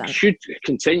should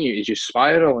continue to just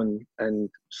spiral and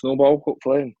snowball,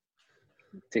 hopefully, and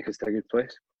take us to a good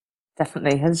place.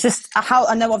 Definitely. And it's just how,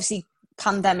 I know obviously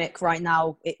pandemic right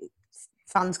now,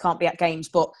 fans can't be at games,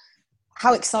 but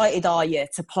how excited are you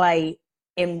to play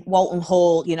in Walton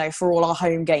Hall, you know, for all our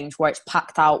home games where it's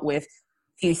packed out with a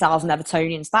few thousand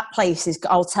Evertonians? That place is,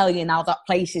 I'll tell you now, that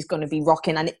place is going to be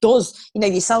rocking. And it does, you know,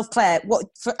 yourself, Claire,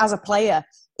 as a player,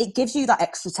 it gives you that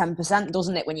extra 10%,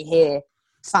 doesn't it, when you hear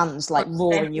fans like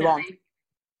roaring you on?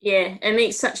 Yeah, it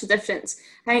makes such a difference.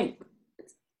 I think,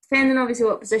 depending obviously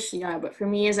what position you are, but for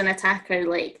me as an attacker,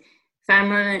 like if I'm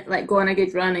running, like go on a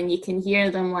good run and you can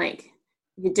hear them, like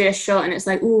you do a shot and it's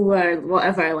like, ooh, or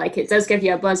whatever, like it does give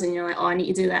you a buzz and you're like, oh, I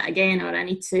need to do that again, or I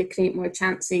need to create more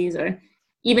chances, or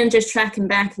even just tracking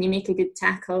back and you make a good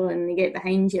tackle and they get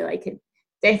behind you, like it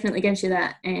definitely gives you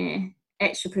that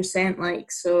extra percent.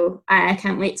 Like, so I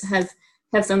can't wait to have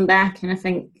them back. And I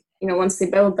think, you know, once they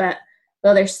build that the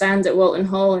other stand at Walton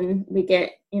Hall and we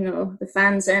get, you know, the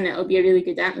fans in, it'll be a really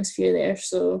good atmosphere there.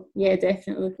 So yeah,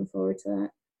 definitely looking forward to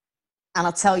that. And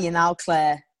I'll tell you now,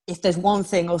 Claire, if there's one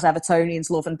thing us Evertonians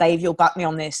love, and Dave, you'll back me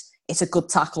on this, it's a good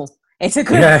tackle. It's a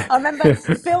good... Yeah. I remember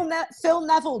Phil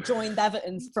Neville joined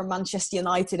Everton from Manchester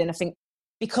United, and I think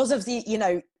because of the, you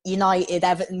know, United,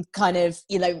 Everton kind of,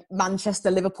 you know,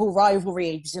 Manchester-Liverpool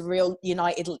rivalry, he's a real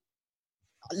United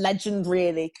legend,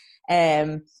 really.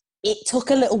 It took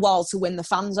a little while to win the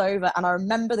fans over. And I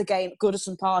remember the game at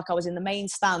Goodison Park. I was in the main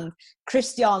stand.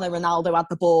 Cristiano Ronaldo had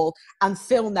the ball and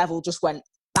Phil Neville just went,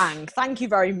 bang, thank you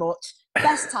very much.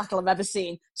 Best tackle I've ever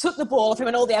seen. Took the ball off him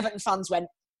and all the Everton fans went,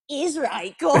 he's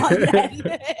right, go on then.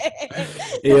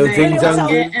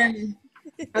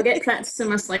 I'll get practicing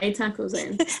my slide tackles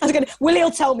in. I was going to, Willie will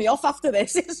tell me off after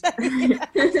this.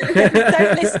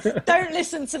 Don't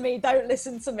listen to me.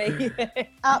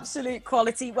 Absolute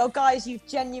quality. Well, guys, you've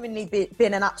genuinely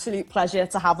been an absolute pleasure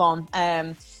to have on.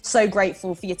 So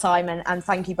grateful for your time and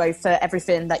thank you both for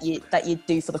everything that you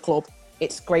do for the club.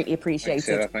 It's greatly appreciated. Thanks,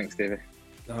 Sarah. Thanks, David.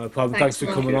 No problem. Thanks for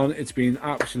coming on. It's been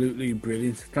absolutely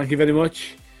brilliant. Thank you very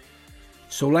much.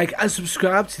 So like and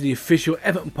subscribe to the official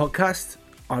Everton podcast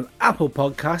on Apple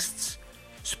Podcasts,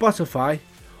 Spotify,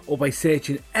 or by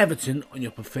searching Everton on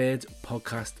your preferred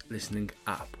podcast listening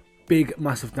app. Big,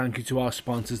 massive thank you to our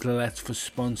sponsors, Lillette's, for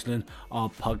sponsoring our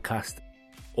podcast,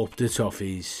 Up the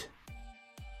Toffees.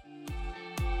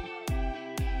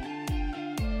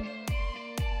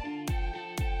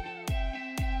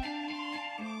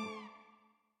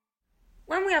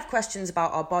 When we have questions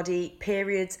about our body,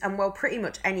 periods, and well, pretty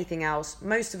much anything else,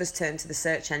 most of us turn to the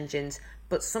search engines,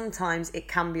 but sometimes it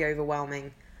can be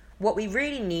overwhelming. What we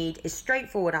really need is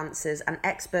straightforward answers and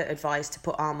expert advice to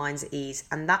put our minds at ease,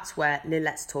 and that's where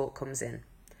Let's Talk comes in.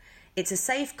 It's a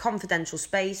safe, confidential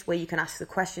space where you can ask the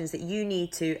questions that you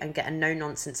need to and get a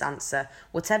no-nonsense answer,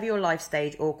 whatever your life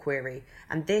stage or query,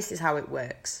 and this is how it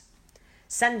works.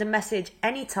 Send a message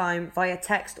anytime via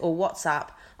text or WhatsApp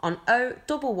on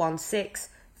 0116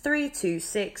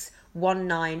 326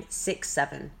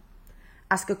 1967.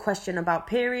 Ask a question about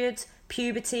periods,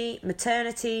 puberty,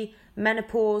 maternity,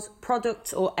 menopause,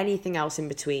 products, or anything else in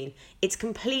between. It's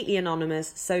completely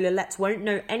anonymous, so Lillette's won't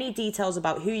know any details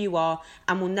about who you are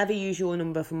and will never use your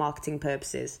number for marketing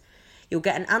purposes. You'll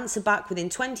get an answer back within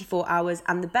 24 hours,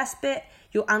 and the best bit,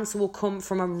 your answer will come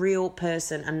from a real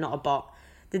person and not a bot.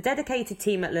 The dedicated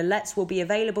team at Lillette's will be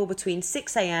available between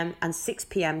 6 a.m. and 6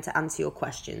 p.m. to answer your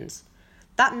questions.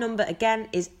 That number again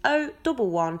is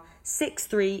 011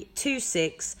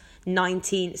 6326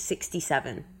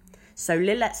 1967. So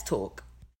Let's Talk.